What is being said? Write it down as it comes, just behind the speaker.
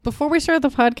Before we start the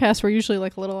podcast, we're usually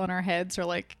like a little on our heads or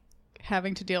like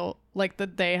having to deal like the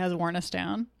day has worn us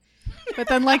down. But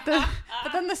then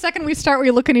the second we start,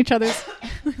 we look at each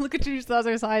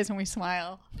other's eyes and we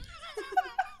smile.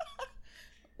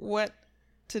 What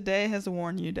today has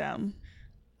worn you down?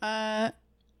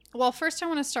 Well, first I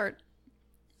want to start.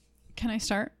 Can I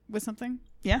start with something?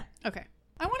 Yeah. Okay.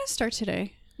 I want to start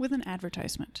today with an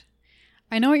advertisement.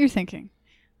 I know what you're thinking.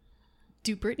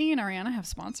 Do Brittany and Ariana have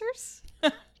sponsors?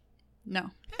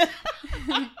 No.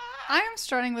 I am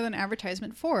starting with an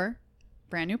advertisement for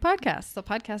brand new podcast, the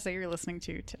podcast that you're listening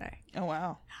to today. Oh,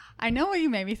 wow. I know what you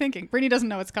may be thinking. Brittany doesn't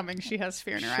know what's coming. She has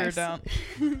fear in her eyes. Sure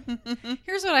don't.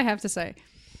 Here's what I have to say.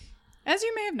 As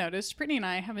you may have noticed, Brittany and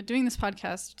I have been doing this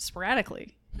podcast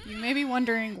sporadically. You may be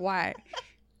wondering why.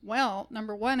 Well,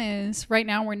 number one is right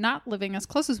now we're not living as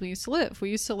close as we used to live. We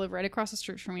used to live right across the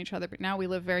street from each other, but now we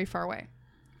live very far away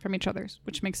from each other,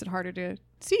 which makes it harder to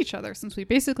see each other since we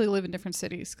basically live in different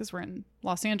cities because we're in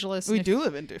Los Angeles. We do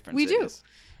live in different cities. We do.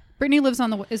 Brittany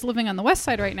is living on the west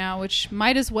side right now, which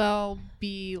might as well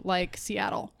be like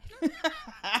Seattle.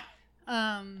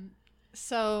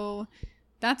 So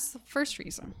that's the first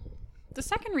reason. The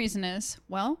second reason is,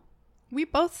 well, we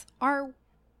both are,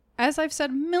 as we've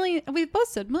both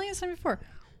said millions of times before,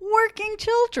 working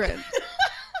children.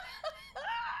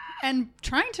 And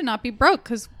trying to not be broke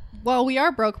because, well, we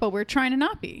are broke, but we're trying to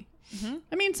not be. Mm-hmm.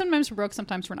 I mean, sometimes we're broke,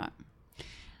 sometimes we're not.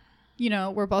 You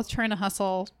know, we're both trying to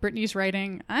hustle. Brittany's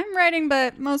writing. I'm writing,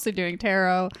 but mostly doing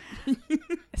tarot.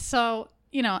 So,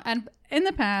 you know, and in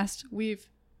the past, we've,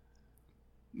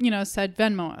 you know, said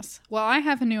Venmo us. Well, I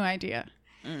have a new idea.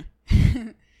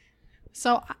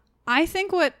 So I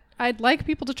think what I'd like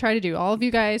people to try to do, all of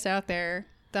you guys out there,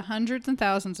 the hundreds and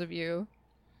thousands of you,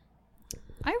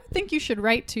 I would think you should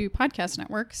write to podcast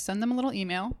networks, send them a little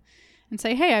email and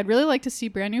say, hey, I'd really like to see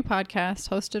brand new podcasts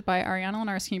hosted by Ariana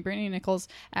Lenarski and Brittany Nichols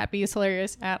at Be Is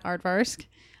Hilarious at Aardvarsk.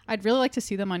 I'd really like to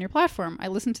see them on your platform. I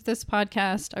listened to this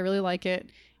podcast. I really like it.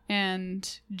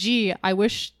 And gee, I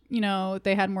wish, you know,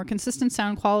 they had more consistent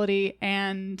sound quality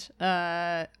and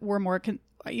were more,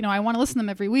 you know, I want to listen to them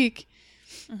every week.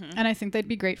 Mm-hmm. And I think they'd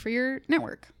be great for your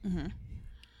network. Mm-hmm.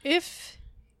 If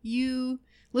you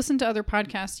listen to other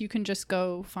podcasts, you can just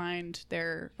go find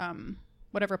their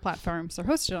whatever platforms they're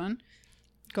hosted on,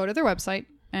 go to their website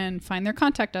and find their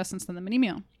contact us and send them an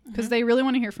email because they really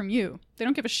want to hear from you. They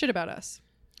don't give a shit about us.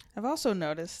 I've also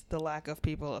noticed the lack of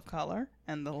people of color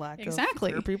and the lack of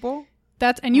queer people.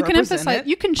 And you can emphasize,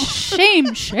 you can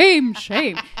shame.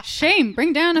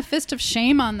 Bring down a fist of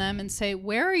shame on them and say,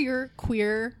 where are your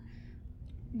queer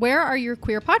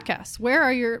podcasts? Where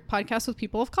are your podcasts with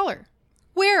people of color?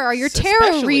 Where are your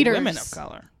tarot readers? Women of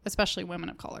color. Especially women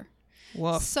of color.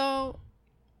 Woof. So,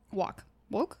 woke?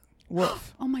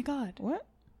 Woof. Oh my God. What?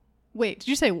 Wait, did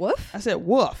you say woof? I said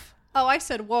woof. Oh, I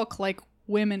said woke like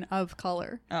women of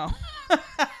color. Oh.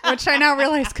 Which I now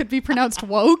realize could be pronounced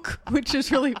woke, which is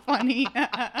really funny.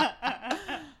 I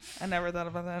never thought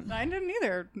about that. I didn't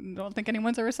either. Don't think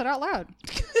anyone's ever said out loud.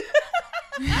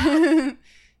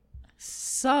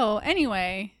 So,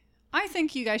 anyway, I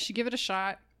think you guys should give it a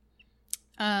shot.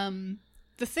 The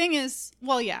thing is,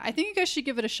 well, yeah, I think you guys should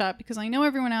give it a shot because I know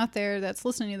everyone out there that's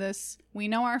listening to this, we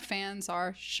know our fans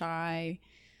are shy,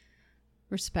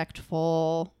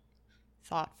 respectful,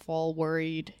 thoughtful,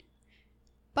 worried,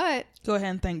 but... Go ahead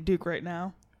and thank Duke right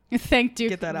now. Thank Duke.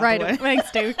 Get that out right the way.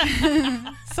 Thanks, Duke.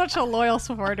 Such a loyal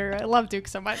supporter. I love Duke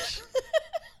so much.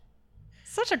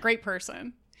 Such a great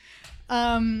person.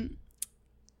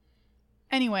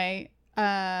 Anyway,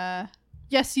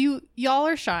 yes, y'all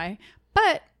are shy,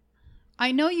 but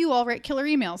I know you all write killer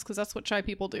emails because that's what shy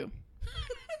people do.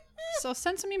 So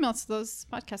send some emails to those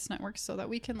podcast networks so that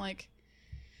we can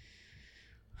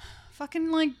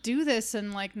fucking do this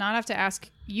and not have to ask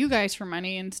you guys for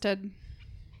money. Instead,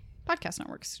 podcast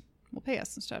networks will pay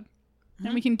us instead. Mm-hmm.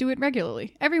 And we can do it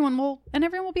regularly. Everyone will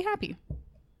be happy.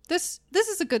 This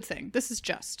is a good thing. This is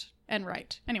just and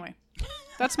right. Anyway,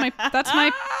 that's my that's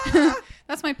my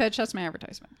pitch. That's my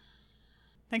advertisement.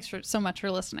 Thanks so much for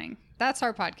listening. That's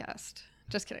our podcast.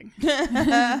 Just kidding.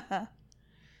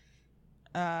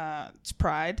 It's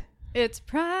Pride. It's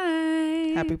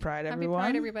Pride. Happy Pride, everyone.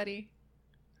 Happy Pride, everybody.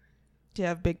 Do you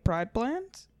have big Pride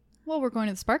plans? Well, we're going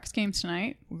to the Sparks games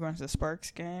tonight. We're going to the Sparks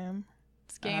game.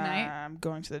 It's gay night. I'm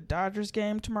going to the Dodgers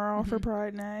game tomorrow for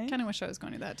Pride night. Kind of wish I was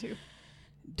going to that too.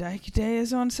 Dyke Day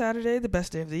is on Saturday, the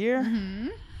best day of the year. Mm-hmm.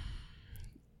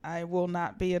 I will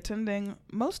not be attending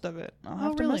most of it. I'll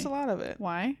have to miss a lot of it.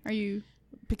 Why? Are you?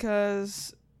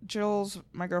 Because Jill's,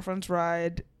 my girlfriend's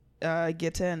ride,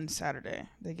 gets in Saturday.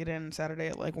 They get in Saturday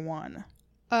at 1.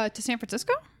 To San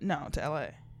Francisco? No, to LA.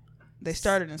 They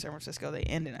started in San Francisco. They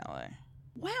end in LA.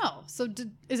 Wow. So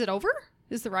is it over?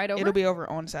 Is the ride over? It'll be over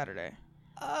on Saturday.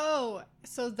 Oh,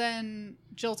 so then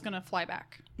Jill's going to fly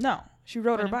back. No, she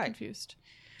rode her bike. Confused.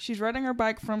 She's riding her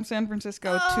bike from San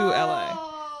Francisco to LA.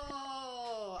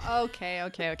 Oh,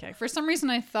 okay. For some reason,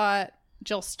 I thought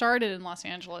Jill started in Los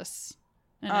Angeles.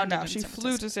 Oh, no, she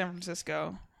flew to San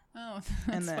Francisco. Oh,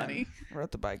 that's and then funny.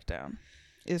 Rode the bike down.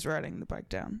 Is riding the bike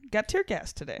down. Got tear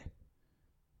gassed today.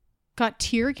 Got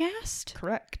tear gassed?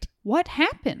 Correct. What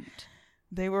happened?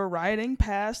 They were riding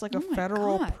past like a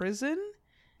federal prison,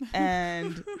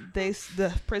 and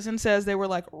the prison says they were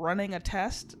like running a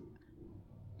test.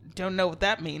 Don't know what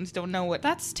that means. Don't know what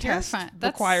that's terrifying.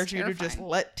 Requires you to just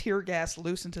let tear gas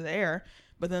loose into the air.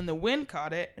 But then the wind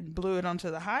caught it and blew it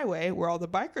onto the highway where all the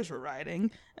bikers were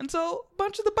riding, and so a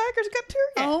bunch of the bikers got tear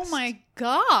gassed. Oh my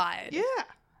god! Yeah.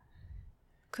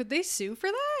 Could they sue for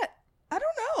that? I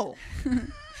don't know.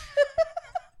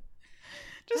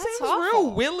 Just That's seems awful.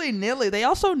 real willy-nilly. They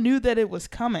also knew that it was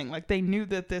coming. Like, they knew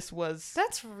that this was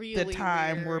that's really the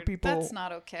time weird. where people... That's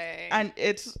not okay. And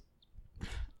it's...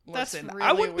 That's Listen, really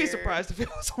I wouldn't weird. be surprised if it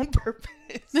was on purpose.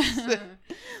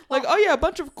 Like, oh yeah, a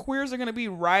bunch of queers are going to be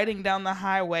riding down the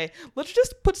highway. Let's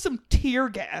just put some tear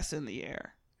gas in the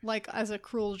air. Like, as a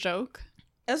cruel joke?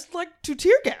 As, like, to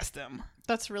tear gas them.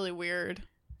 That's really weird.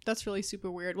 That's really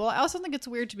super weird. Well, I also think it's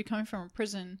weird to be coming from a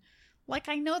prison. Like,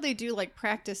 I know they do, like,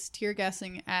 practice tear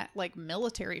gassing at, like,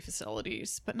 military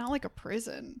facilities, but not, like, a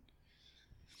prison.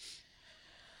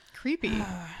 Creepy.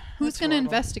 Who's going to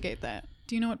investigate that?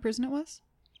 Do you know what prison it was?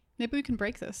 Maybe we can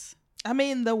break this. I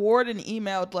mean, the warden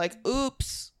emailed, like,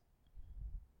 oops.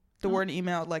 The warden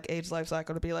emailed, like, AIDS Life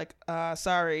Cycle to be like,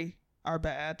 sorry, our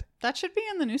bad. That should be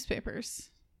in the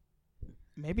newspapers.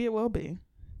 Maybe it will be.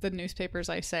 The newspapers,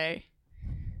 I say.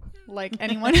 Like,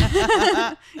 anyone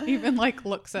even, like,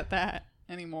 looks at that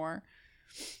anymore.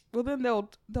 Well, then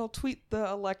they'll tweet the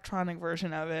electronic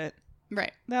version of it.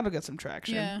 Right. That'll get some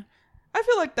traction. Yeah. I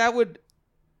feel like that would,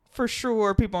 for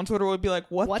sure, people on Twitter would be like,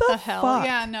 what the hell? Fuck?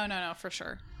 Yeah, no, for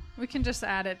sure. We can just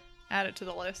add it to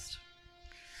the list.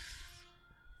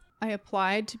 I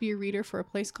applied to be a reader for a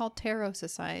place called Tarot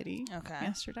Society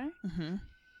yesterday. Mm-hmm.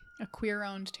 A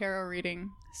queer-owned tarot reading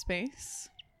space.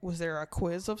 Was there a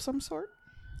quiz of some sort?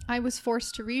 I was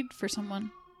forced to read for someone.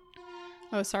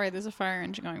 Oh, sorry, there's a fire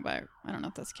engine going by. I don't know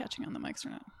if that's catching on the mics or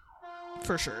not.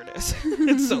 For sure it is.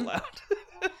 It's so loud.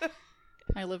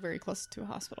 I live very close to a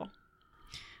hospital.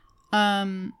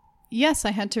 Yes,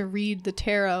 I had to read the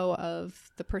tarot of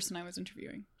the person I was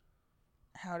interviewing.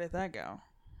 How did that go?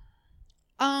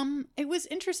 It was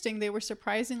interesting. They were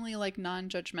surprisingly, like,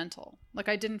 non-judgmental. Like,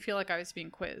 I didn't feel like I was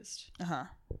being quizzed. Uh-huh.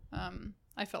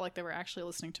 I felt like they were actually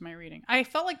listening to my reading. I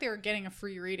felt like they were getting a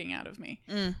free reading out of me.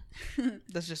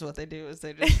 That's just what they do, is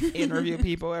they just interview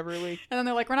people every week. And then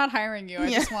they're like, we're not hiring you. I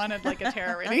just wanted, like, a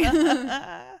tarot reading.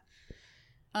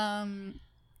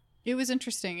 It was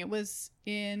interesting. It was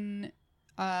in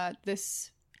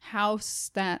this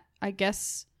house that I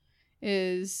guess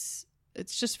it's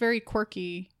just very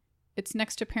quirky. It's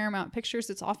next to Paramount Pictures.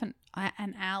 It's often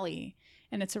an alley,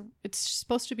 and it's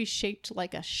supposed to be shaped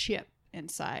like a ship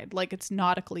inside. Like, it's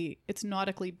nautically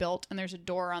built, and there's a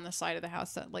door on the side of the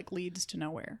house that, like, leads to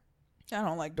nowhere. I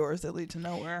don't like doors that lead to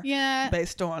nowhere. Yeah.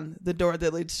 Based on the door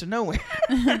that leads to nowhere.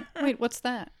 Wait, what's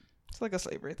that? It's like a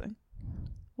slavery thing.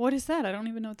 What is that? I don't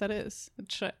even know what that is. You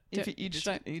just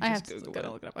Google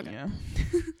it. Look it up. Okay.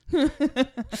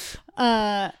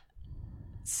 Yeah.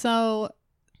 So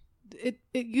it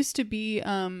used to be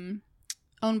owned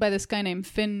by this guy named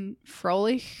Finn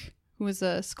Froelich, who was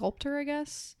a sculptor, I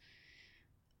guess.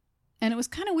 And it was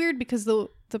kind of weird because the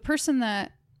person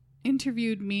that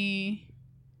interviewed me,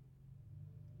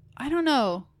 I don't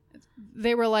know,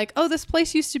 they were like, oh, this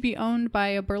place used to be owned by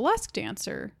a burlesque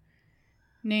dancer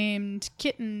named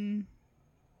Kitten,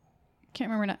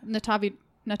 can't remember,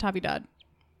 Natividad.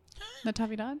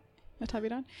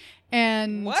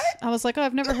 And what? I was like, oh,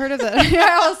 I've never heard of that.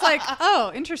 Yeah, I was like,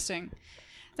 oh, interesting.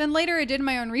 Then later I did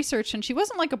my own research, and she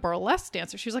wasn't like a burlesque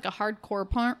dancer. She was like a hardcore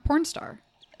porn star.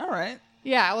 All right.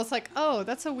 Yeah, I was like, oh,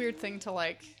 that's a weird thing to,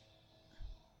 like,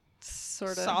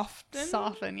 sort of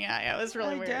soften. Yeah, it was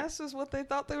really weird. I guess is what they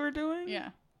thought they were doing. Yeah.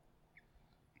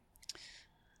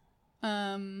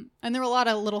 And there were a lot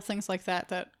of little things like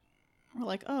that were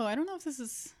like, oh, I don't know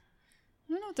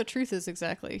what the truth is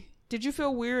exactly. Did you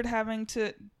feel weird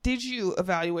did you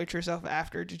evaluate yourself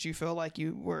after? Did you feel like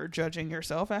you were judging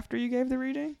yourself after you gave the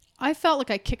reading? I felt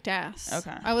like I kicked ass.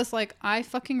 Okay. I was like, I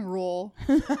fucking rule.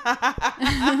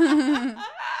 I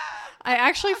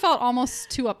actually felt almost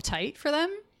too uptight for them.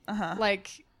 Uh-huh.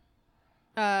 Like,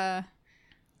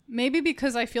 Maybe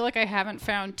because I feel like I haven't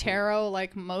found tarot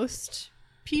like most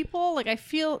people. Like I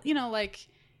feel, you know, like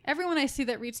everyone I see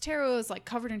that reads tarot is like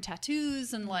covered in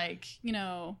tattoos and like, you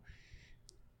know,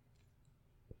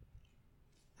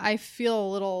 I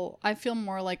feel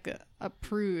more like a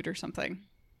prude or something.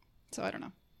 So I don't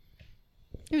know.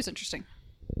 It was interesting.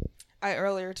 I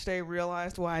earlier today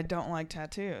realized why I don't like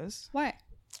tattoos. Why?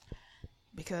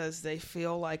 Because they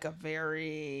feel like a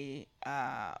very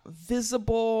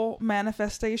visible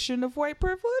manifestation of white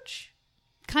privilege.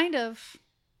 Kind of.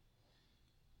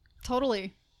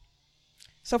 Totally.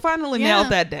 So finally nailed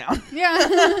that down. Yeah.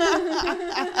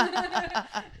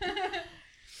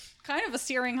 Kind of a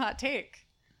searing hot take.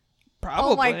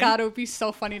 Probably. Oh my God, it would be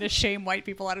so funny to shame white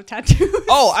people out of tattoos.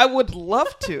 Oh, I would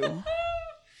love to.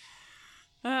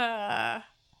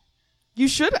 You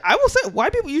should. I will say,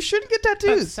 white people, you shouldn't get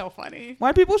tattoos. That's so funny.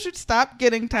 White people should stop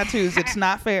getting tattoos. It's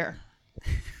not fair.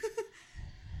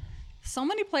 So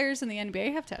many players in the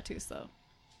NBA have tattoos, though.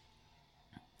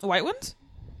 White ones?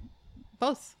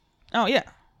 Both. Oh, yeah.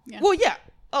 Well, yeah.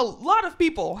 A lot of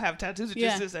people have tattoos. It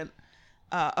just isn't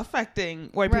affecting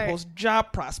white people's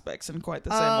job prospects in quite the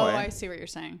same way. Oh, I see what you're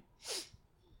saying.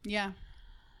 Yeah.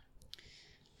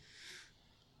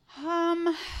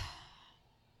 I've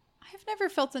never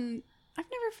felt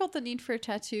the need for a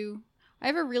tattoo. I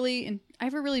have a really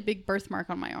big birthmark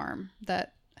on my arm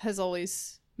that has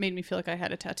always made me feel like I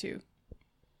had a tattoo.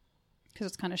 Because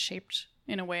it's kind of shaped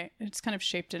in a way. It's kind of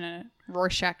shaped in a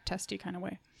Rorschach testy kind of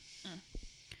way.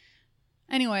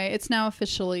 Anyway, it's now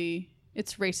officially,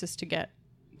 it's racist to get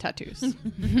tattoos.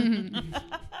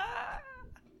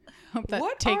 Hope that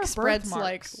what take are spreads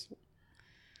birthmarks? like...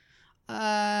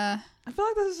 I feel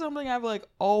like this is something I've like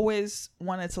always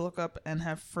wanted to look up and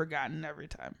have forgotten every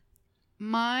time.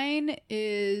 Mine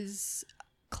is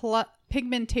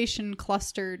pigmentation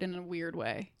clustered in a weird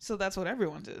way. So that's what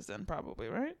everyone's is then, probably,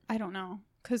 right? I don't know.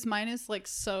 Because mine is like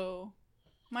so...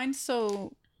 Mine's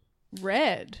so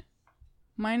red.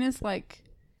 Mine is like...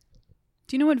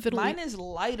 Do you know what vitiligo... Mine is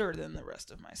lighter than the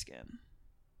rest of my skin.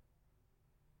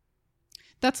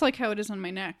 That's like how it is on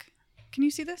my neck. Can you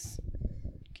see this?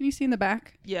 Can you see in the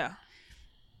back? Yeah.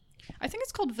 I think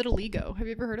it's called vitiligo. Have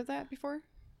you ever heard of that before?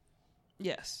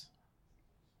 Yes.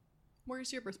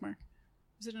 Where's your birthmark?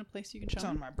 Is it in a place you can show It's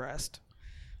on my breast.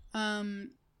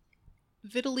 Vitiligo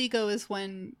is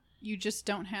when you just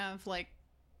don't have like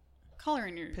color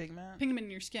in your pigment in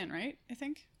your skin, right? I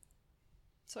think.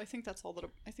 So I think that's all that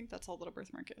a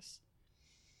birthmark is.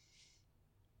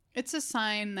 It's a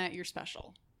sign that you're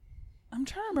special. I'm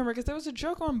trying to remember because there was a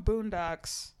joke on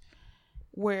Boondocks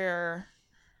where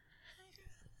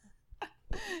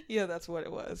yeah, that's what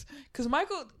it was. Because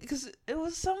it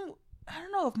was some, I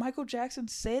don't know if Michael Jackson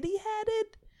said he had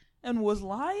it and was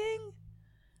lying,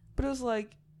 but it was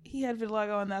like he had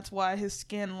vitiligo and that's why his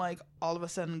skin like all of a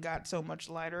sudden got so much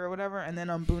lighter or whatever. And then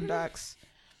on Boondocks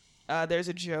there's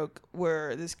a joke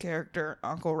where this character,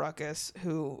 Uncle Ruckus,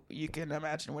 who you can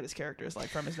imagine what his character is like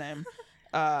from his name,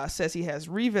 says he has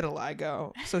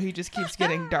revitiligo, so he just keeps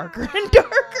getting darker and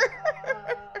darker.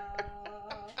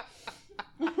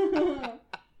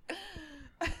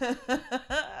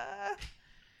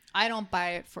 I don't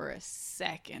buy it for a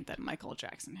second that Michael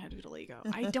Jackson had vitiligo.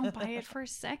 I don't buy it for a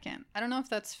second. I don't know if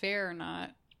that's fair or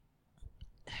not,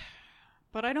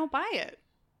 but I don't buy it.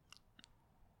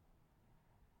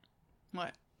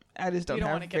 What? I just don't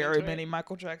have very many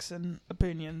Michael Jackson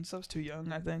opinions. I was too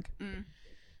young, I think.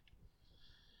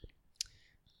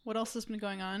 What else has been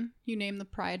going on? You name the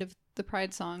Pride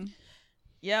song.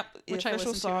 Yep. The which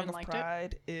official song of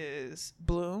Pride is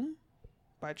Bloom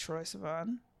by Troye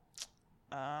Sivan.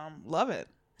 Love it.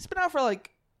 It's been out for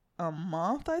like a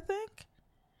month, I think.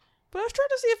 But I was trying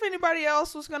to see if anybody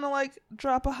else was gonna like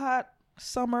drop a hot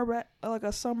summer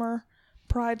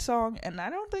Pride song, and I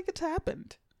don't think it's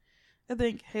happened. I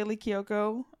think Hayley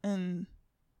Kiyoko and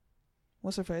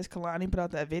what's her face, Kalani, put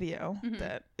out that video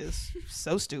that is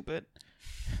so stupid.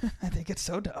 I think it's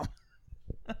so dumb.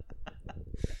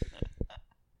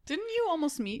 Didn't you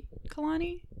almost meet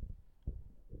Kalani?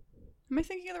 Am I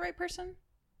thinking of the right person?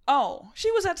 Oh,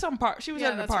 she was at some part. She was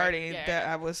at a party right. that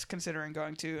I was considering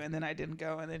going to, and then I didn't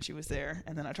go, and then she was there,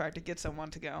 and then I tried to get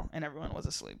someone to go, and everyone was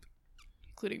asleep,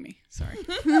 including me. Sorry.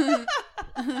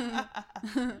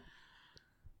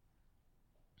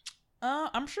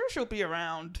 I'm sure she'll be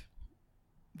around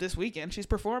this weekend. She's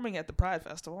performing at the Pride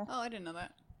Festival. Oh, I didn't know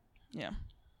that. Yeah.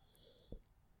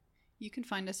 You can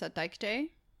find us at Dyke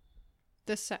Day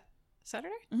this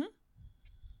Saturday? Mm-hmm.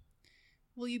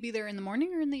 Will you be there in the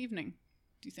morning or in the evening,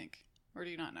 do you think? Or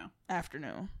do you not know?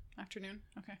 Afternoon. Afternoon?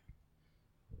 Okay.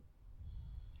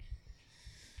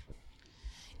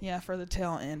 Yeah, for the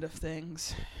tail end of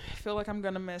things. I feel like I'm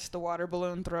going to miss the water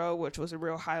balloon throw, which was a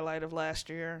real highlight of last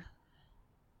year.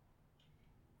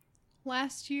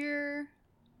 Last year,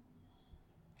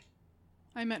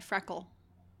 I met Freckle.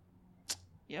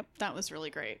 Yep. That was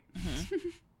really great. Mm-hmm.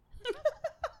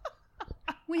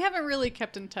 We haven't really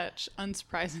kept in touch,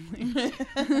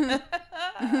 unsurprisingly.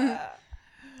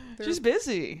 She's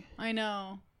busy. I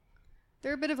know.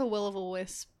 They're a bit of a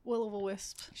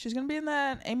will-o'-the-wisp. She's going to be in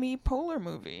that Amy Poehler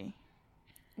movie.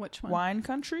 Which one? Wine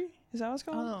Country? Is that what it's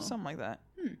called? Oh. Something like that.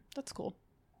 That's cool.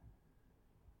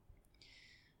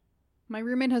 My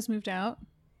roommate has moved out,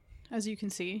 as you can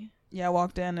see. Yeah, I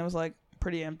walked in. It was like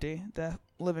pretty empty. The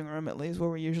living room, at least, where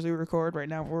we usually record. Right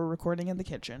now, we're recording in the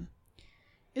kitchen.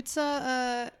 It's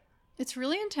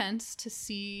really intense to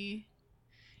see.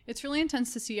 It's really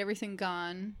intense to see everything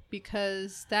gone,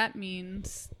 because that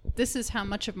means this is how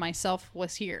much of myself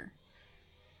was here.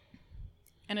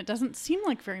 And it doesn't seem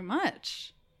like very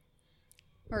much.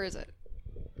 Or is it?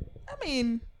 I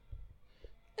mean,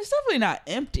 it's definitely not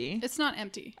empty. It's not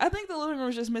empty. I think the living room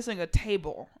is just missing a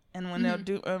table. And when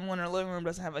when our living room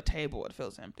doesn't have a table, it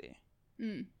feels empty.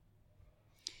 Mm.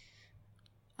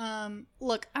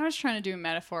 Look, I was trying to do a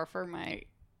metaphor for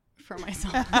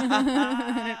myself.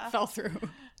 And it fell through.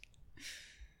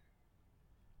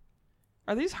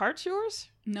 Are these hearts yours?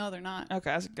 No, they're not.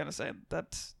 Okay, I was gonna say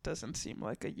that doesn't seem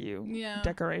like a Yeah.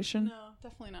 decoration. No,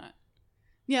 definitely not.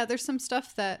 Yeah, there's some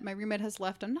stuff that my roommate has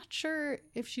left. I'm not sure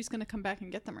if she's going to come back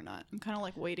and get them or not. I'm kind of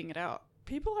like waiting it out.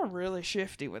 People are really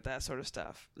shifty with that sort of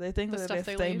stuff. They think The that stuff if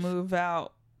they they leave? move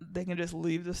out, they can just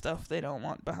leave the stuff they don't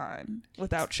want behind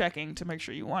without checking to make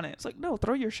sure you want it. It's like, no,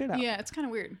 throw your shit out. Yeah, it's kind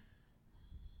of weird.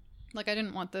 Like, I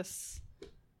didn't want this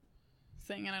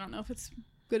thing, and I don't know if it's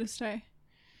going to stay.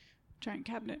 Giant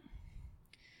cabinet.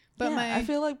 But yeah, I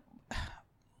feel like,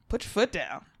 put your foot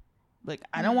down. Like,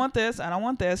 I don't want this,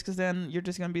 because then you're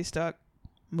just going to be stuck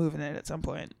moving it at some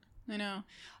point. I know.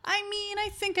 I mean, I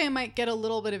think I might get a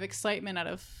little bit of excitement out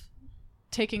of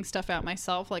taking stuff out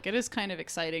myself. Like, it is kind of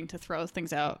exciting to throw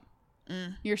things out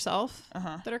yourself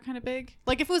that are kind of big.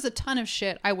 Like, if it was a ton of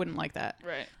shit, I wouldn't like that.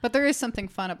 Right. But there is something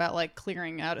fun about, like,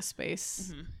 clearing out a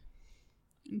space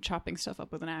and chopping stuff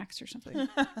up with an axe or something.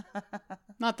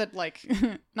 Not that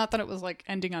it was, like,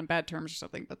 ending on bad terms or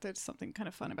something, but there's something kind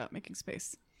of fun about making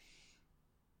space.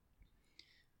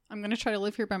 I'm going to try to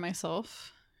live here by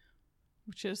myself,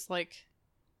 which is like,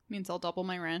 means I'll double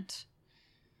my rent,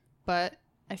 but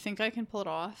I think I can pull it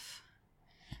off.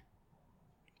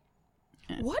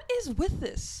 What is with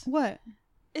this? What?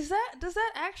 Does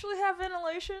that actually have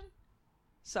ventilation?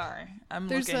 Sorry,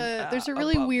 there's a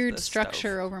really weird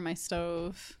structure over my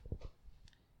stove.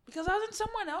 Because I was in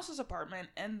someone else's apartment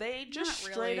and they just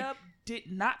straight up did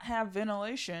not have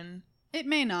ventilation. It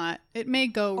may not. It may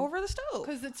go over the stove.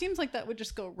 Because it seems like that would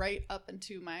just go right up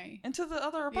into the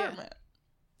other apartment.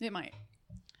 Yeah. It might.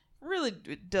 Really,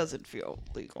 it doesn't feel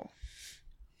legal.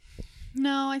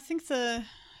 No, I think the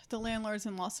landlords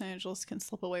in Los Angeles can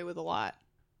slip away with a lot.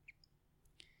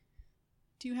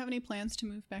 Do you have any plans to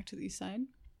move back to the east side?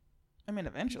 I mean,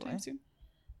 eventually. Anytime soon?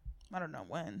 I don't know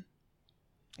when.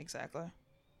 Exactly.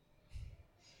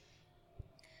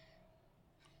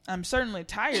 I'm certainly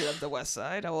tired of the west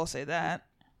side, I will say that.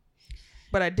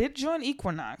 But I did join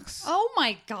Equinox. Oh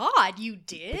my god, you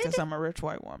did? Because I'm a rich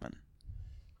white woman.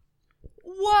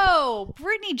 Whoa,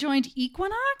 Brittany joined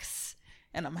Equinox?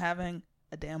 And I'm having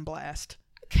a damn blast.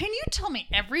 Can you tell me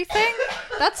everything?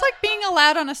 That's like being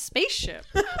allowed on a spaceship.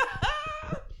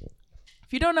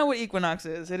 If you don't know what Equinox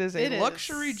is, it is a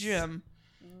luxury gym.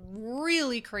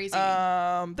 Really crazy. They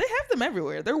have them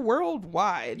everywhere. They're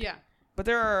worldwide. Yeah. But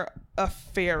there are a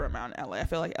fair amount in LA. I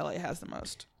feel like LA has the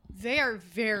most. They are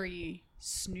very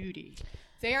snooty.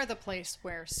 They are the place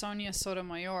where Sonia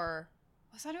Sotomayor,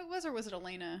 was that who it was, or was it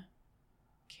Elena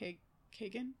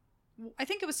Kagan? I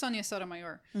think it was Sonia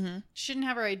Sotomayor. Mm-hmm. She didn't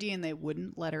have her ID and they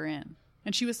wouldn't let her in.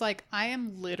 And she was like, I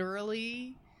am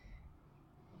literally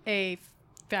a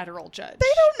federal judge. They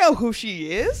don't know who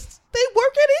she is. They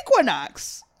work at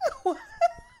Equinox.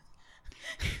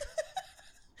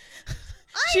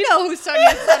 I know who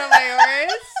Sonia Sotomayor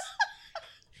is.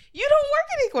 You don't work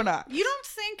at Equinox. You don't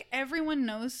think everyone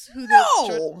knows who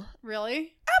No.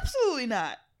 Really? Absolutely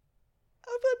not. I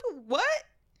was like, what?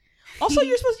 Also,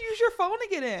 you're supposed to use your phone to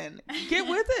get in. Get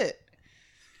with it.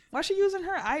 Why is she using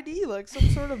her ID like some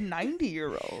sort of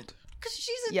 90-year-old? Because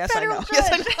she's a federal judge. Yes,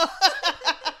 I know.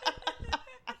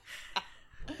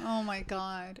 Oh my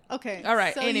god. Okay. All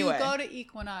right. So anyway, you go to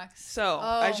Equinox. So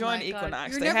I joined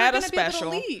Equinox. You're they never had a gonna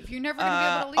special. Be able to leave. You're never going to be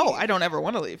able to leave. Oh, I don't ever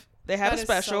want to leave. They had That a is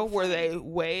special so where funny. they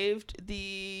waived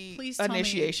the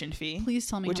initiation fee. Please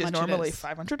tell me which how is much normally it is.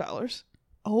 $500.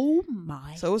 Oh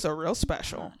my. So it was a real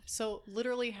special. So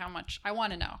literally how much? I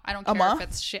want to know. I don't A care month? if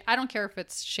it's I don't care if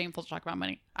it's shameful to talk about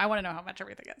money. I want to know how much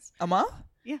everything is. A month?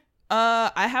 Yeah.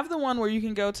 I have the one where you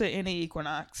can go to any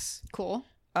Equinox. Cool.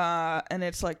 And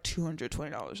it's like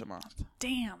 $220 a month.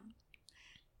 Damn.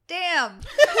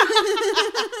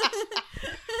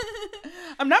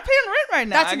 I'm not paying rent right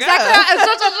now. That's exactly what I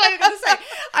was going to say.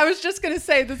 I was just going to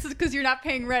say this is because you're not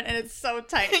paying rent and it's so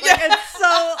tight. Like, it's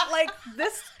so like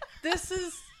this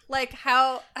is like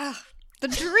how the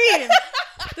dream.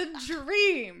 The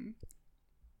dream.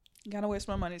 Gotta waste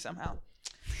my money somehow.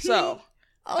 So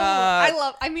I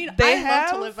love to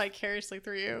have live vicariously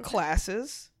through you.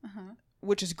 Classes, Uh-huh.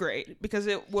 which is great because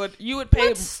you would pay.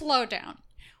 Let's slow down.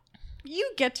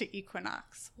 You get to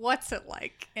Equinox. What's it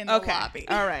like in the lobby?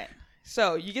 All right.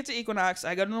 So you get to Equinox.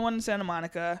 I go to the one in Santa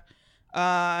Monica.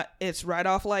 It's right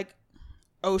off like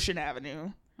Ocean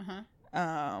Avenue.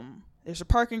 Uh-huh. There's a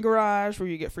parking garage where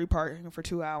you get free parking for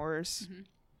 2 hours. Mm-hmm.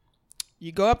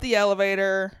 You go up the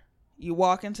elevator. You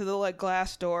walk into the like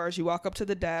glass doors. You walk up to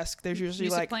the desk. There's usually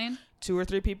Music like playing? 2 or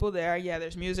 3 people there. Yeah,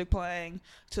 there's music playing.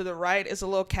 To the right is a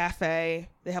little cafe.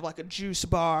 They have like a juice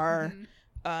bar. Mm-hmm.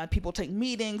 People take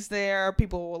meetings there.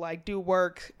 People will like do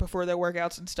work before their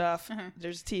workouts and stuff. Uh-huh.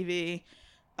 There's TV.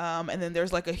 And then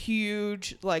there's like a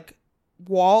huge like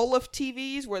wall of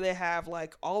TVs where they have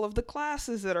like all of the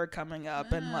classes that are coming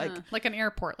up and like an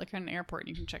airport,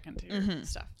 you can check into your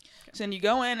stuff. Okay. So then you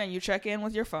go in and you check in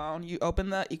with your phone. You open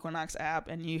the Equinox app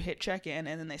and you hit check in,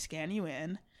 and then they scan you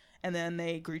in, and then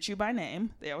they greet you by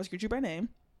name. They always greet you by name.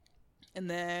 And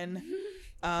then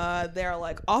there are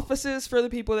like offices for the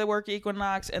people that work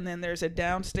Equinox, and then there's a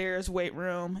downstairs weight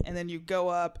room, and then you go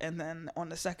up, and then on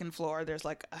the second floor there's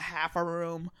like a half a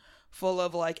room full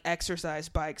of like exercise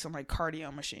bikes and like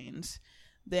cardio machines.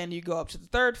 Then you go up to the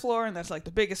third floor, and that's like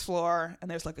the biggest floor,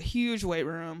 and there's like a huge weight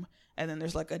room, and then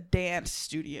there's like a dance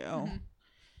studio.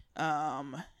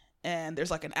 And there's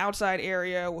like an outside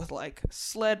area with like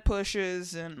sled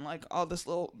pushes and like all this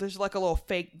there's like a little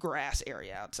fake grass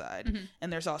area outside.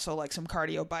 And there's also like some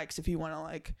cardio bikes if you want to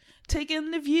like take in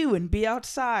the view and be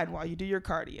outside while you do your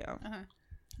cardio.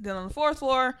 Then on the fourth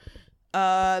floor,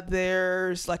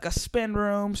 there's like a spin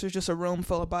room. So it's just a room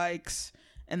full of bikes.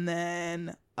 And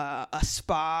then a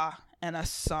spa and a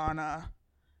sauna.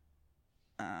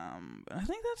 I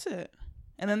think that's it.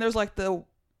 And then there's like the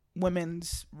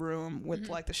women's room with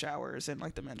like the showers and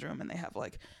like the men's room, and they have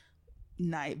like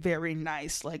very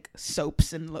nice like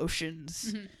soaps and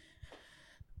lotions.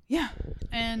 Yeah.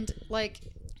 And like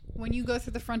when you go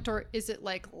through the front door, is it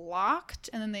like locked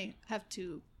and then they have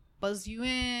to buzz you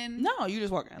in? No, you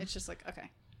just walk in. It's just like, okay.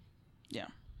 Yeah.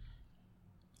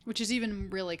 Which is even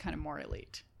really kind of more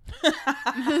elite.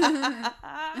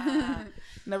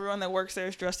 And everyone that works there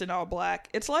is dressed in all black.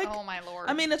 It's like, oh my lord.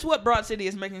 I mean, it's what Broad City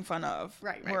is making fun of.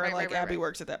 Right. Abby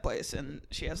works at that place, and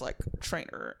she has like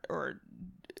trainer or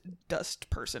dust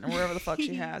person or whatever the fuck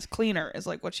she has. Cleaner is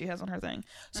like what she has on her thing.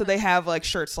 So they have like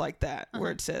shirts like that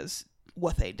where it says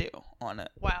what they do on it.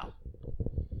 Wow.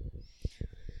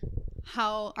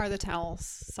 How are the towels?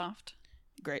 Soft?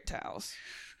 Great towels.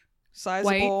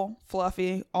 Sizable, white.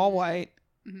 Fluffy, all white.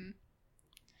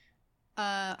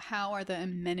 How are the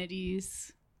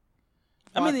amenities?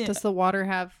 Does the water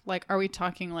have, like, are we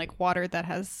talking like water that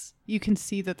has, you can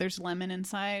see that there's lemon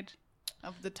inside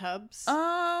of the tubs?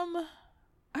 I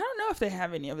don't know if they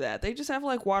have any of that. They just have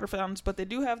like water fountains, but they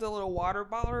do have the little water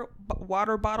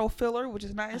bottle filler, which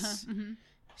is nice.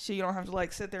 So you don't have to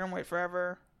like sit there and wait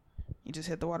forever. You just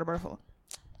hit the water bottle.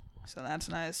 So that's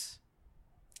nice.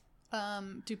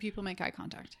 Do people make eye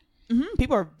contact?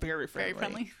 People are very friendly. Very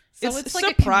friendly. So it's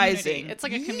like surprising. It's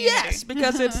like a community. Yes,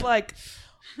 because it's like,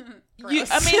 there's just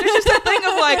that thing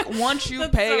of like, once you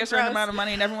pay a certain amount of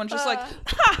money and everyone's just like,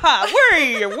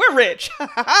 we're rich.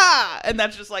 And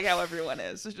that's just like how everyone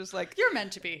is. It's just like, you're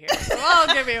meant to be here, so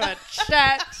I'll give you a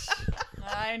check.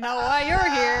 I know why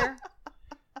you're here.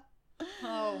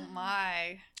 Oh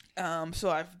my. So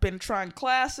I've been trying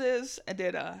classes. I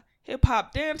did a hip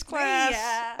hop dance class.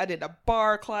 Yeah. I did a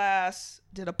bar class.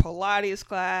 Did a Pilates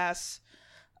class.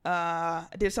 I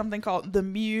did something called The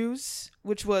Muse,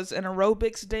 which was an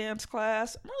aerobics dance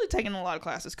class. I'm really taking a lot of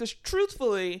classes because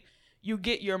truthfully, you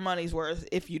get your money's worth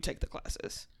if you take the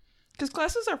classes. Because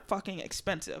classes are fucking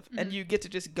expensive, and you get to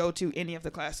just go to any of the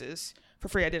classes for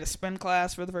free. I did a spin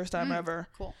class for the first time ever.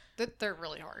 Cool. They're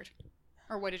really hard.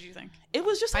 Or what did you think? It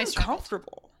was just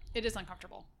uncomfortable. It is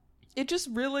uncomfortable. It just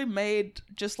really made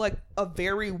just like a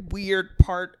very weird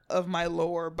part of my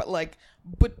lower, but like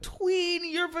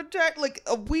between your vagina, like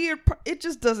a weird part. It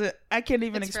just doesn't, I can't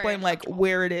even explain like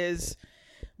where it is,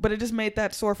 but it just made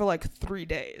that sore for like 3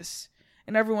 days.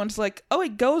 And everyone's like, oh,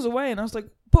 it goes away. And I was like,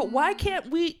 but why can't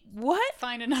we, what?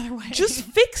 Find another way. Just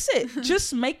fix it.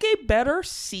 Just make a better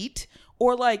seat,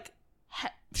 or like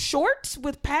shorts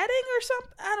with padding or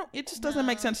something. It just doesn't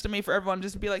make sense to me for everyone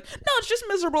just to be like, no, it's just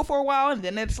miserable for a while and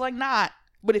then it's like not.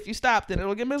 But if you stop, then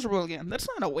it'll get miserable again. That's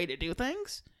not a way to do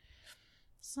things.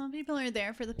 Some people are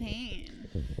there for the pain.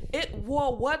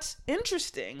 Well, what's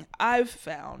interesting I've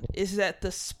found is that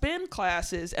the spin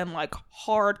classes and like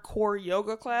hardcore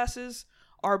yoga classes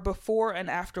are before and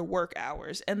after work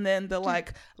hours. And then the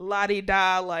like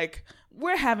la-di-da, like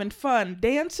we're having fun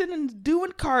dancing and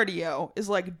doing cardio is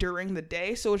like during the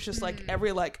day. So it's just like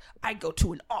every like I go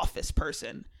to an office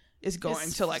person is going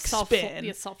to like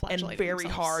spin and very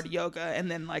hard yoga,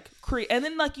 and then like and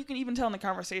then like you can even tell in the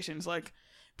conversations like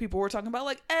people were talking about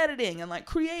like editing and like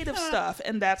creative stuff,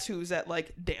 and that's who's at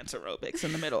like dance aerobics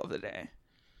in the middle of the day,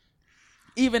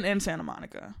 even in Santa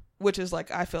Monica, which is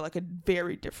like I feel like a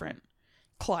very different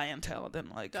clientele than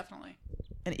like definitely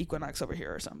an Equinox over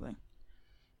here or something.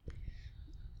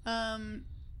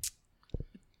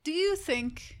 Do you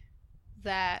think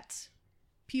that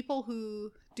people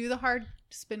who do the hard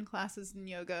spin classes in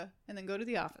yoga and then go to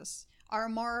the office are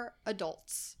more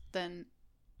adults than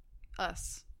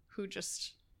us who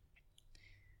just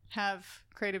have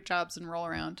creative jobs and roll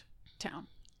around town?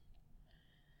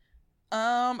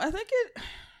 I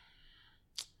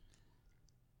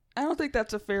don't think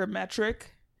that's a fair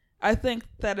metric. I think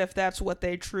that if that's what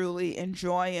they truly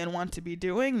enjoy and want to be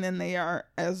doing, then they are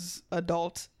as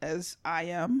adult as I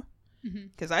am.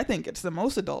 Because I think it's the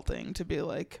most adult thing to be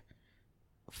like,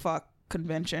 fuck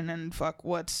convention and fuck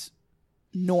what's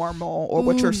normal or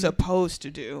what you're supposed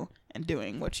to do, and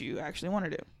doing what you actually want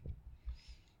to do.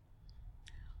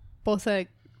 Both a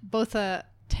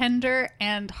tender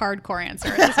and hardcore answer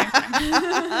at the same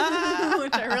time,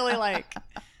 which I really like.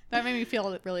 That made me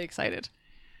feel really excited.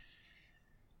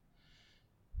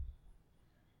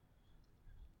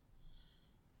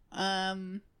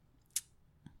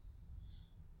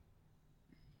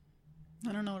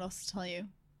 I don't know what else to tell you.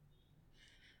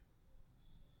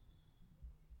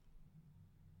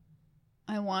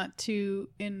 I want to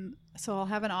so I'll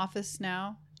have an office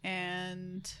now,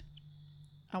 and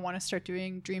I want to start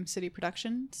doing Dream City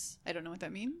Productions. I don't know what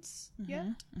that means yet,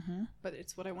 but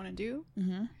it's what I want to do.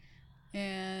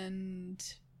 And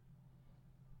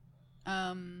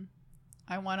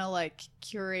I want to like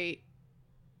curate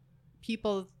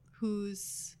people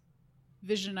whose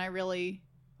vision I really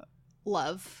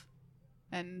love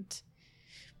and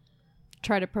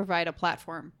try to provide a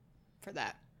platform for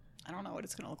that. I don't know what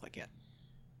it's going to look like yet.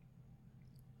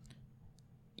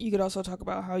 You could also talk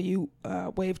about how you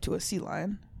wave to a sea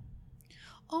lion.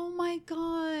 Oh my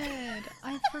god.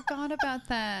 I forgot about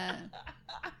that.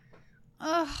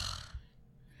 Ugh.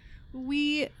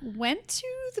 We went to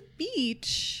the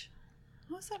beach.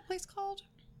 What was that place called?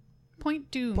 Point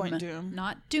Doom. Point Doom.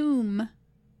 Not Doom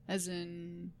as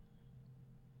in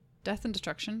death and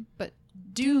destruction, but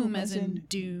Doom as in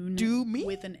Dune. Doomy?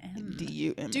 With an M.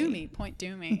 D-U-M-E. Doomy. Point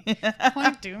Doomy.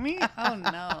 Point Doomy? Oh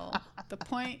no. The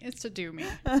point is to do me.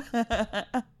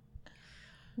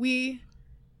 We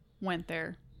went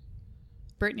there.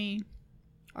 Brittany,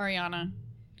 Ariana,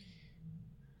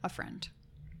 a friend.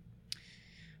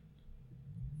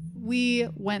 We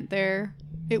went there.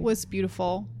 It was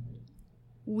beautiful.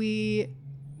 You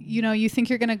think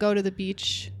you're going to go to the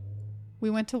beach. We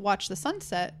went to watch the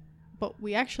sunset, but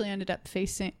we actually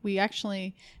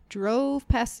drove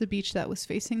past the beach that was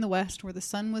facing the west where the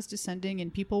sun was descending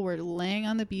and people were laying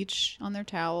on the beach on their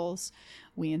towels.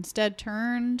 We instead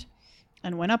turned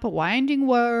and went up a winding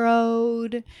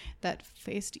road that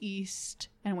faced east,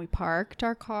 and we parked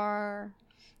our car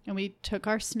and we took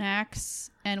our snacks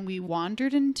and we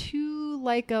wandered into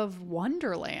like a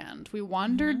wonderland. We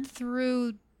wandered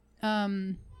through a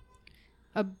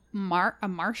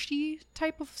marshy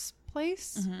type of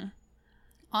place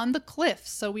on the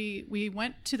cliffs. So we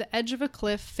went to the edge of a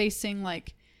cliff facing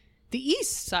like the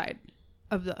east side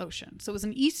of the ocean. So it was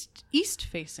an east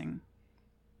facing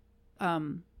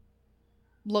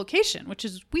location, which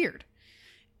is weird.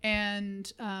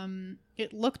 And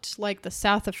it looked like the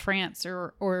south of France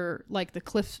or like the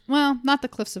cliffs, well, not the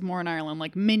cliffs of Morin Ireland,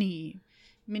 like mini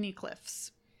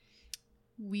cliffs.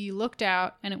 We looked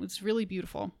out and it was really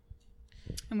beautiful.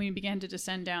 And we began to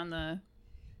descended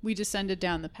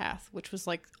down the path, which was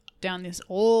like down this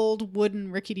old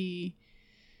wooden rickety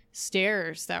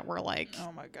stairs that were like,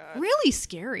 oh my god, really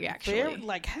scary. Actually, they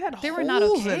like had they holes were not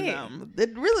okay in them.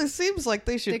 It really seems like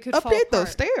they should could fall update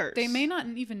those apart. stairs. They may not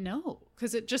even know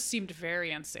because it just seemed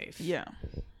very unsafe. Yeah,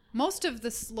 most of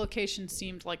this location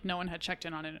seemed like no one had checked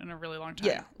in on it in a really long time.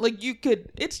 Yeah, like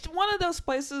it's one of those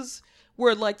places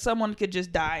where like someone could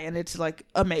just die, and it's like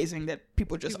amazing that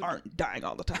people just aren't dying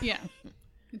all the time. Yeah.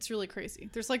 It's really crazy.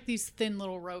 There's like these thin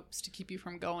little ropes to keep you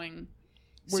from going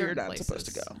Where you're certain not places. supposed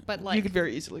to go. But like you could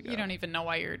very easily go. You don't even know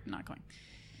why you're not going.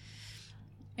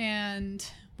 And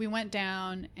we went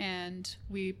down and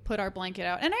we put our blanket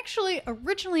out. And actually,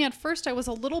 originally at first, I was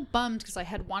a little bummed because I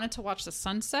had wanted to watch the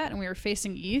sunset and we were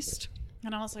facing east.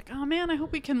 And I was like, oh man, I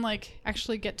hope we can like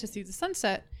actually get to see the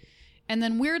sunset. And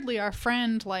then weirdly, our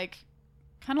friend like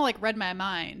kind of like read my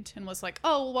mind and was like,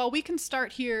 oh, well, we can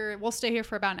start here. We'll stay here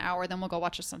for about an hour. Then we'll go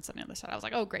watch the sunset on the other side. I was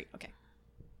like, oh, great. Okay.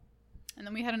 And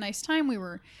then we had a nice time. We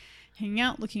were hanging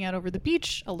out, looking out over the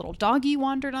beach. A little doggy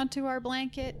wandered onto our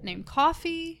blanket named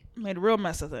Coffee. Made a real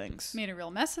mess of things.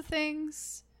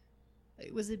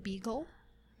 It was a beagle.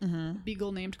 Mm-hmm. A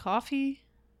beagle named Coffee.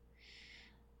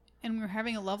 And we were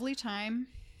having a lovely time.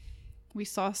 We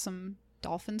saw some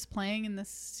dolphins playing in the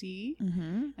sea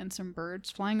and some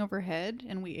birds flying overhead.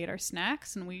 And we ate our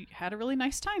snacks and we had a really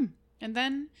nice time. And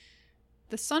then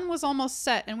the sun was almost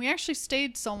set. And we actually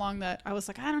stayed so long that I was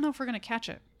like, I don't know if we're going to catch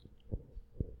it.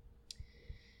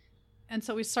 And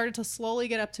so we started to slowly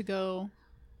get up to go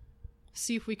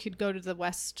see if we could go to the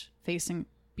west facing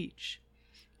beach.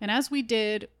 And as we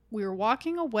did, we were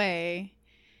walking away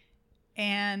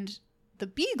and the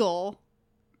beagle,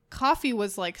 Coffee,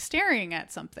 was like staring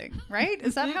at something, right?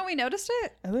 Is that how we noticed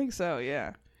it? I think so,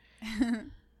 yeah.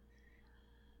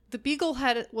 The beagle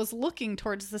was looking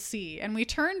towards the sea and we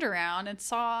turned around and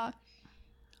saw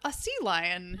a sea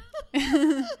lion,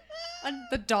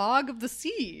 the dog of the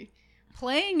sea,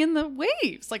 playing in the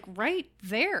waves, like right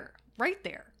there.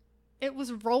 It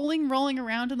was rolling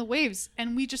around in the waves,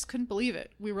 and we just couldn't believe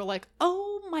it. We were like,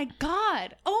 oh my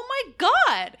God.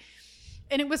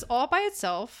 And it was all by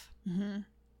itself. Mm-hmm.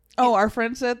 Oh, our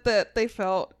friend said that they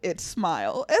felt it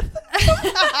smile.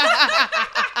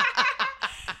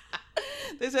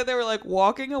 They said they were like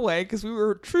walking away because we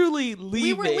were truly leaving.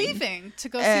 We were leaving to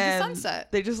go see the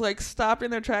sunset. They just like stopped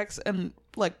in their tracks and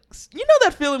like, you know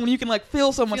that feeling when you can like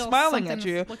feel someone smiling at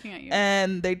you, looking at you,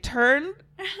 and they turned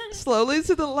slowly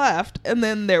to the left, and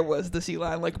then there was the sea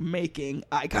lion like making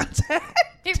eye contact.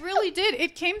 It really did.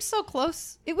 It came so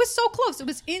close. It was so close. It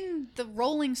was in the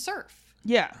rolling surf.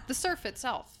 Yeah, the surf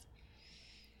itself.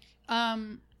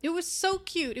 It was so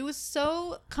cute. It was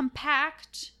so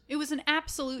compact. It was an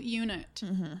absolute unit.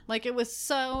 Mm-hmm. Like it was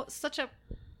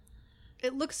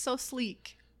it looks so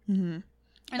sleek. Mm-hmm.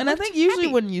 And I think usually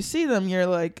when you see them, you're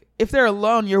like, if they're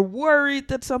alone, you're worried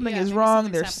that something is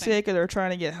wrong, they're sick, or they're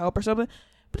trying to get help or something.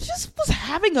 But it just was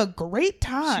having a great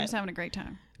time. She was having a great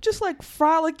time. Just like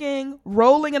frolicking,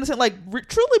 rolling in the sand, like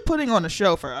truly putting on a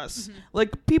show for us. Mm-hmm.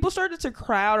 Like people started to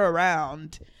crowd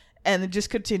around and it just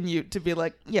continued to be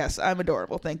like, yes, I'm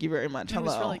adorable. Thank you very much.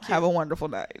 Hello. Really cute. Have a wonderful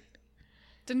night.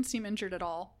 Didn't seem injured at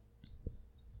all.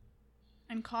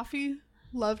 And Coffee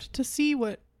loved to see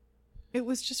it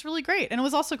was just really great. And it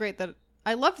was also great that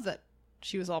I loved that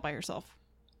she was all by herself.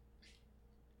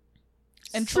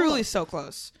 And truly so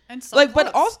close. And so like, close.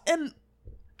 But also, and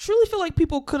truly feel like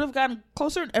people could have gotten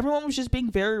closer and everyone was just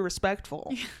being very respectful.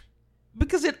 Yeah.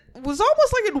 Because it was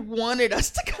almost like it wanted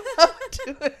us to come up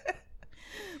to it.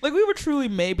 Like we were truly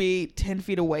maybe 10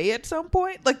 feet away at some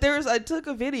point. Like I took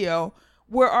a video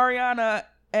where Ariana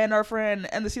and our friend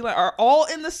and the sea lion are all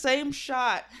in the same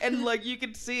shot. And like you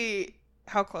can see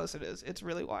how close it is. It's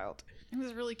really wild. It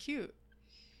was really cute.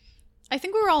 I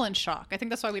think we were all in shock. I think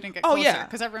that's why we didn't get closer. Oh, yeah.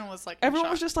 Because everyone was like, everyone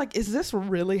was just like, is this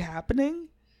really happening?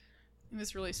 It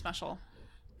was really special.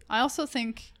 I also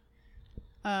think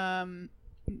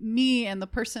me and the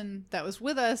person that was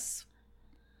with us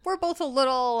were both a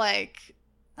little like,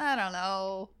 I don't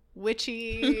know,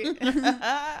 witchy.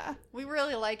 We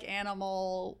really like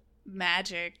animal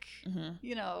magic,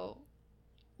 you know,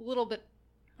 a little bit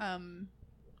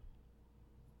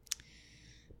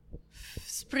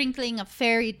sprinkling of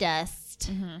fairy dust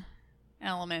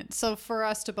element. So for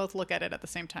us to both look at it at the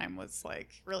same time was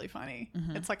like really funny.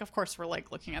 It's like, of course, we're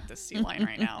like looking at this sea lion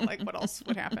right now. Like, what else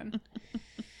would happen?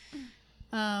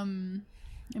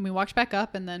 And we walked back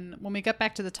up, and then when we got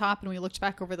back to the top and we looked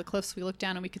back over the cliffs, we looked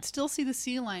down and we could still see the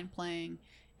sea lion playing.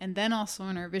 And then also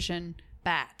in our vision,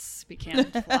 bats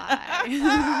began to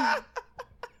fly,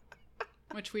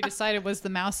 which we decided was the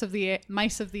mice of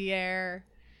the air,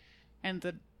 and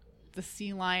the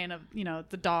sea lion of, you know,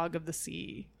 the dog of the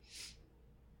sea.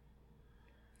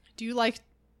 Do you like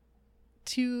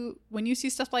to, when you see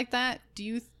stuff like that, do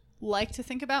you like to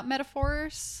think about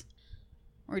metaphors,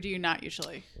 or do you not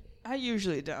usually? I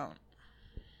usually don't.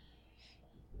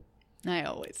 I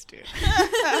always do.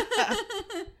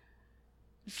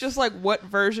 Just like what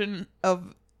version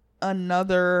of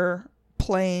another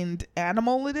planed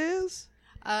animal it is.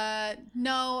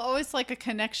 No, always like a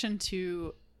connection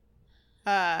to,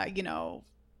 you know,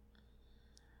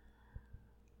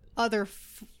 other.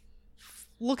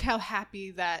 Look how happy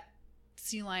that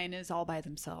sea lion is all by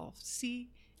themselves.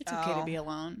 See, it's okay to be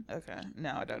alone. Okay,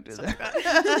 no, I don't do Something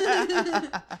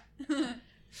that.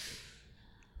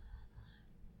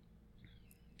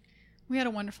 We had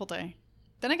a wonderful day.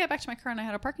 Then I got back to my car and I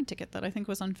had a parking ticket that I think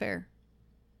was unfair.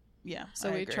 Yeah, So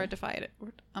I we agree. tried to fight it.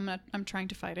 I'm trying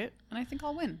to fight it, and I think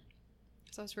I'll win.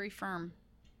 Because I was very firm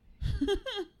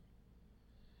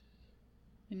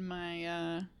in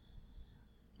my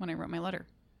when I wrote my letter.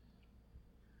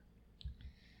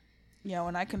 Yeah,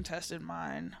 when I contested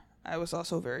mine, I was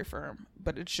also very firm,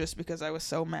 but it's just because I was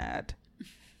so mad.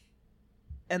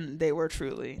 And they were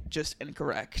truly just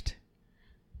incorrect.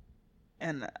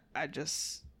 And I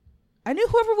knew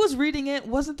whoever was reading it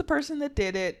wasn't the person that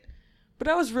did it, but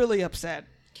I was really upset.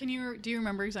 Do you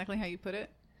remember exactly how you put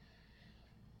it?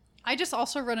 I just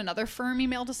also wrote another firm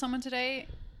email to someone today,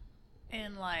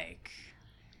 and like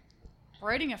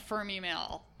writing a firm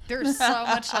email, there's so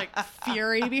much like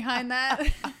fury behind that.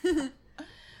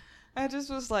 I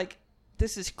just was like,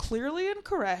 this is clearly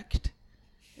incorrect.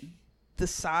 The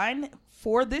sign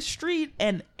for this street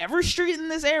and every street in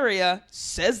this area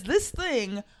says this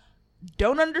thing.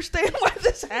 Don't understand why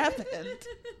this happened.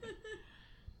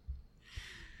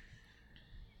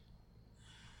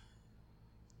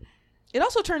 It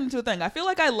also turned into a thing. I feel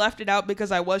like I left it out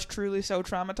because I was truly so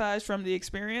traumatized from the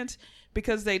experience,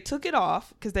 because they took it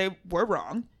off because they were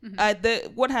wrong.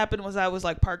 Mm-hmm. What happened was I was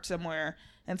like parked somewhere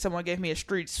and someone gave me a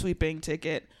street sweeping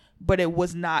ticket, but it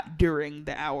was not during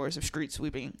the hours of street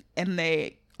sweeping. And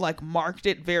they like marked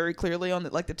it very clearly on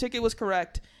like the ticket was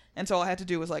correct. And so all I had to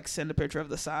do was like send a picture of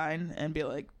the sign and be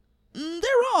like, they're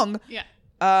wrong. Yeah.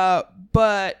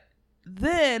 But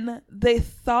then they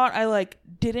thought I like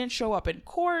didn't show up in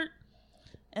court.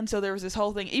 And so there was this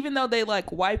whole thing, even though they like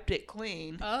wiped it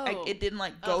clean, it didn't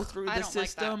like go through the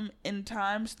system in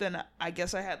time. So then I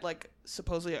guess I had like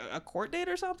supposedly a court date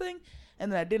or something. And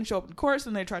then I didn't show up in court. So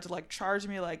then they tried to like charge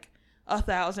me like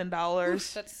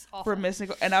 $1,000 for missing.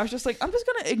 And I was just like, I'm just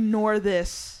going to ignore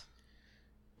this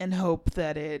and hope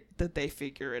that they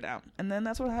figure it out. And then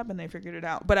that's what happened. They figured it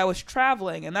out. But I was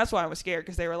traveling, and that's why I was scared,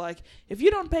 because they were like, if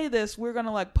you don't pay this, we're going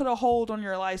to like put a hold on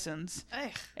your license. Ugh,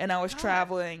 and I was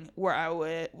traveling where I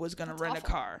was going to rent a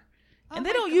car. And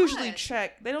they don't usually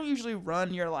they don't usually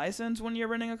run your license when you're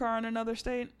renting a car in another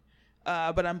state.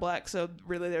 But I'm black, so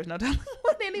really there's no telling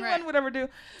what anyone would ever do.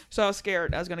 So I was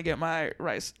scared I was going to get my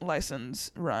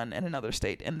license run in another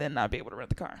state and then not be able to rent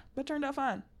the car. But it turned out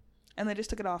fine. And they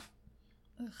just took it off.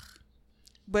 Ugh.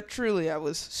 But truly, I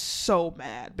was so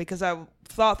mad because I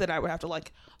thought that I would have to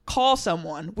like call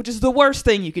someone, which is the worst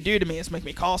thing you could do to me, is make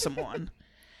me call someone.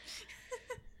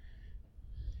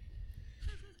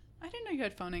 I didn't know you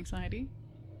had phone anxiety.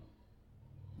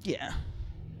 Yeah.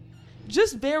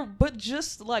 Just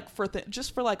like for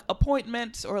like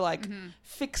appointments or like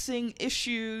fixing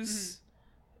issues,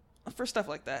 for stuff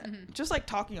like that. Just like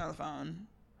talking on the phone.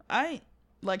 I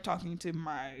like talking to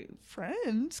my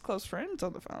close friends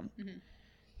on the phone.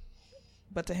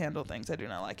 But to handle things, I do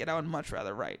not like it. I would much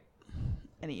rather write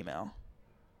an email.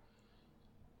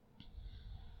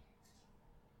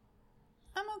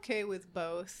 I'm okay with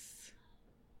both,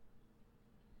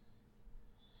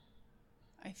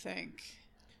 I think.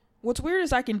 What's weird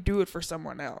is I can do it for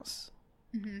someone else.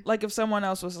 Like if someone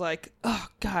else was like, oh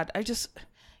God, I just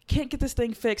can't get this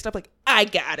thing fixed. I'm like, I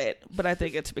got it. But I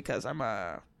think it's because I'm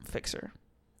a fixer.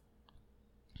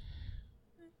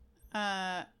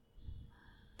 That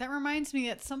reminds me,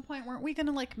 at some point, weren't we going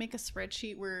to like make a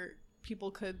spreadsheet where people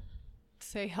could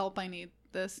say, help, I need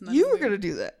this? And then you were going to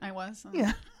do that. I was? Oh,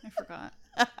 yeah. I forgot.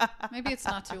 Maybe it's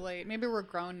not too late. Maybe we're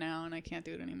grown now and I can't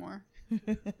do it anymore.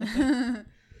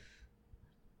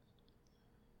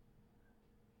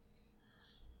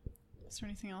 Is there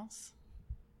anything else?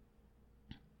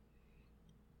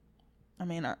 I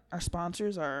mean, our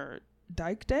sponsors are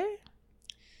Dyke Day.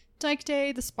 Dyke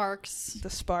Day, the Sparks. The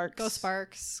Sparks. Go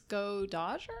Sparks. Go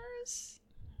Dodgers?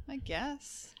 I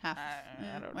guess. I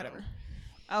don't whatever. know.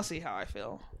 I'll see how I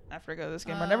feel after I go to this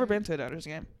game. I've never been to a Dodgers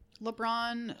game.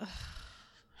 LeBron.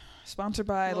 Sponsored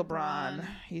by LeBron.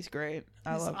 He's great.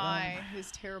 I love him.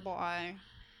 His terrible eye.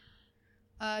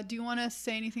 Do you want to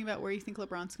say anything about where you think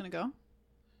LeBron's going to go?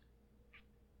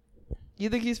 You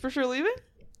think he's for sure leaving?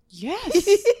 Yes.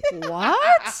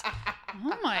 What?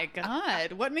 Oh my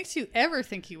God. What makes you ever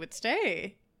think he would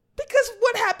stay? Because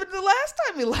what happened the last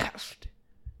time he left?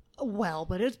 Well,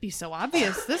 but it'd be so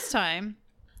obvious this time.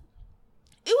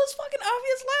 It was fucking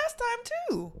obvious last time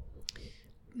too.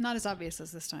 Not as obvious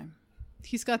as this time.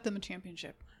 He's got them a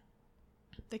championship.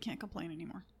 They can't complain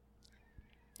anymore.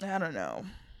 I don't know.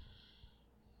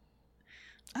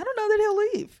 I don't know that he'll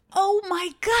leave. Oh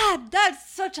my God,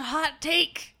 that's such a hot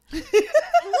take. Woo,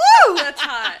 that's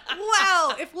hot.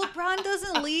 Wow, if LeBron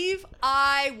doesn't leave,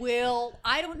 I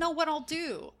don't know what I'll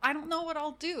do.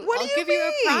 What What do you I'll give you a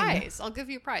mean? prize. I'll give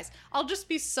you a prize. I'll be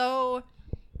so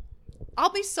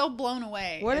blown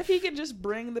away. What if he can just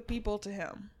bring the people to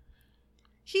him?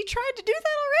 He tried to do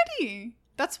that already?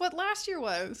 That's what last year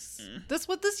was. That's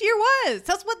what this year was.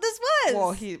 That's what this was.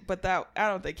 Well, I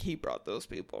don't think he brought those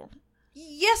people.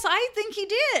 Yes, I think he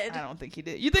did. I don't think he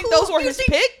did. You think those were his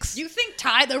picks? You think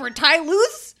they were Ty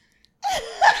Lue's?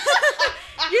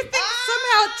 You think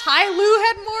somehow Ty Lue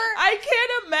had more? I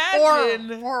can't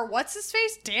imagine. Or what's his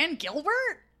face? Dan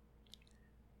Gilbert?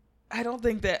 I don't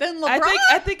think that. Then LeBron?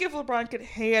 I think if LeBron could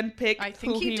handpick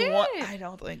who he wants, I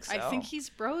don't think so. I think he's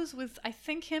bros with. I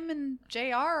think him and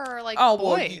JR are like boys.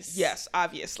 Well, yes,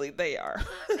 obviously they are.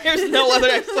 There's no other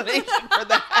explanation for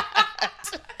that.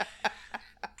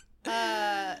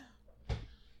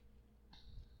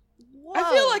 Whoa,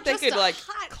 I feel like they just could a like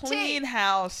hot clean take.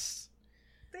 house,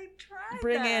 They tried.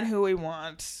 bring in who he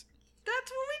wants.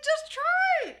 That's what we just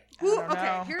tried. I don't know.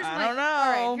 I don't know.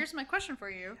 All right, here's my question for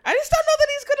you. I just don't know that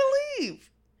he's gonna leave.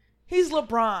 He's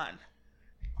LeBron.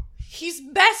 He's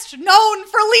best known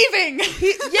for leaving.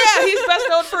 He's best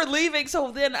known for leaving.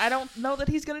 So then I don't know that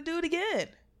he's gonna do it again.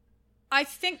 I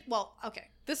think. Well, okay.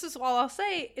 This is all I'll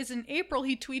say is in April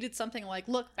he tweeted something like,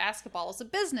 "Look, basketball is a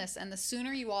business, and the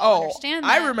sooner you all understand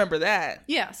that." I remember that.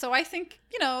 Yeah, so I think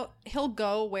he'll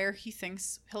go where he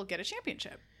thinks he'll get a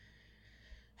championship,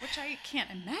 which I can't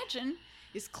imagine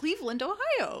is Cleveland,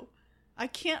 Ohio. I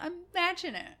can't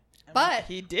imagine it. But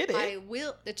he did it. I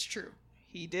will. It's true.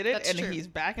 He did it, That's and true. he's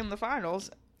back in the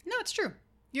finals. No, it's true.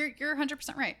 You're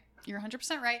 100% right. You're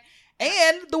 100% right.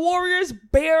 And the Warriors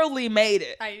barely made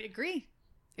it. I agree.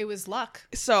 It was luck.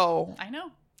 So I know.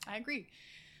 I agree.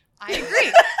 I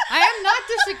am not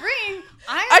disagreeing.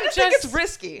 I just think it's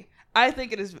risky. I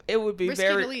think it would be risky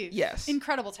very to leave. Yes.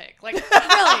 Incredible take. Like really.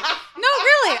 No,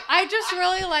 really. I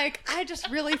just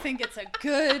really think it's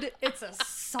a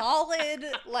solid,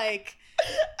 like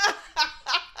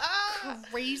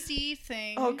crazy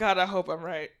thing. Oh God, I hope I'm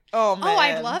right. Oh man. Oh,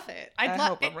 I'd love it. I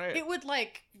hope I'm right. It would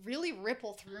like really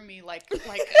ripple through me like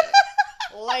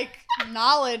like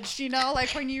knowledge, like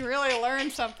when you really learn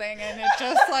something and it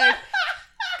just like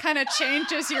kind of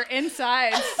changes your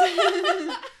insides.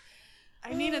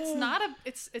 I mean,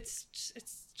 it's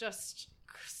just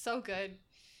so good.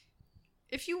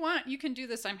 If you want, you can do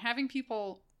this. I'm having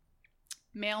people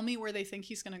mail me where they think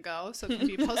he's going to go, so it can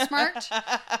be postmarked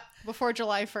before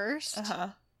July 1st. Uh-huh.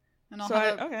 And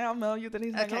I'll mail you that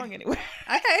he's not going anywhere.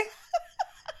 Okay.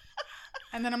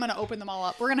 And then I'm going to open them all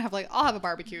up. We're going to have I'll have a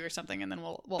barbecue or something, and then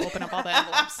we'll open up all the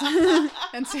envelopes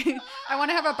and see. I want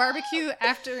to have a barbecue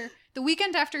the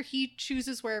weekend after he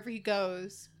chooses wherever he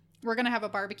goes. We're going to have a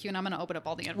barbecue, and I'm going to open up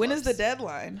all the envelopes. When is the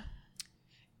deadline?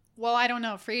 Well, I don't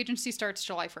know. Free agency starts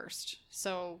July 1st.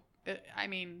 So,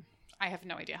 I have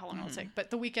no idea how long it'll take.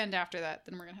 But the weekend after that,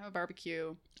 then we're going to have a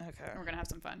barbecue. Okay. And we're going to have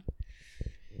some fun.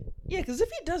 Yeah, because if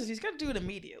he does it, he's got to do it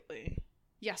immediately.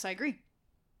 Yes, I agree.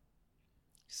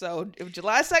 So, if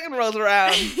July 2nd rolls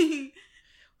around...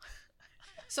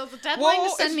 So the deadline to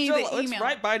send me the email. It's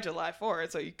right by July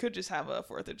 4th, so you could just have a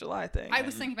 4th of July thing. I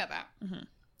was thinking about that. Mm-hmm.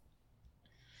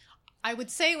 I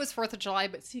would say it was 4th of July,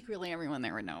 but secretly everyone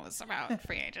there would know it was about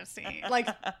free agency.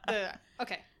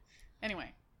 Okay.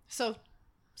 Anyway, so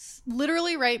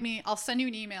literally write me. I'll send you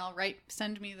an email.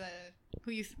 Send me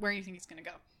where you think he's going to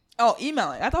go. Oh,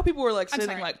 emailing. I thought people were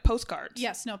sending postcards.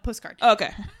 Yes, no, postcard. Oh,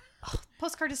 okay. Oh,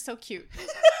 postcard is so cute.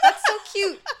 That's so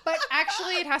cute. But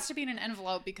actually, it has to be in an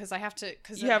envelope because I have to.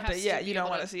 Because you have to. Yeah, you don't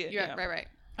want to see it. Yeah, right.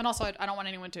 And also, I don't want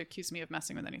anyone to accuse me of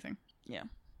messing with anything. Yeah.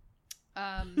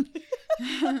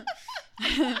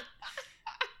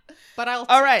 But I'll.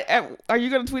 All right. Are you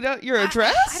going to tweet out your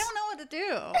address? I don't know what to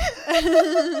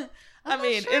do.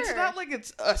 It's not like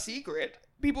it's a secret.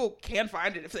 People can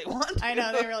find it if they want. I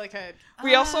know they really could.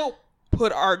 We also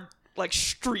put our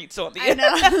streets on the end.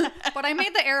 I know. But I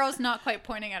made the arrows not quite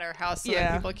pointing at our house so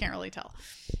that people can't really tell.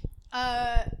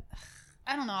 I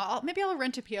don't know. Maybe I'll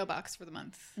rent a P.O. box for the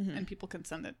month and people can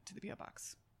send it to the P.O.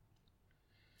 box.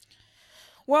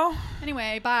 Well,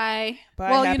 anyway, bye.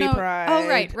 Bye, happy Pride. Oh,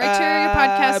 right to your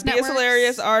podcast networks. BS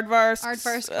Hilarious, Aardvarst,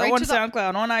 right on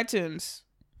SoundCloud, on iTunes.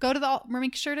 Go to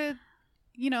make sure to,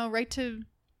 write to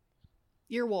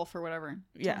Earwolf or whatever.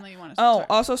 Yeah.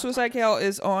 Also Suicide Kale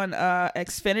is on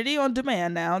Xfinity on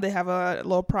demand now. They have a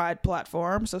little Pride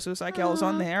platform, so Suicide Kale is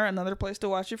on there. Another place to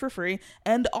watch it for free.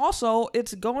 And also,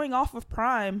 it's going off of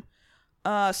Prime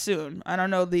Soon. I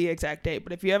don't know the exact date,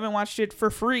 but if you haven't watched it for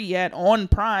free yet on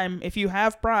Prime, if you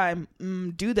have Prime,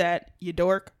 do that, you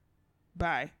dork.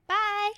 Bye. Bye.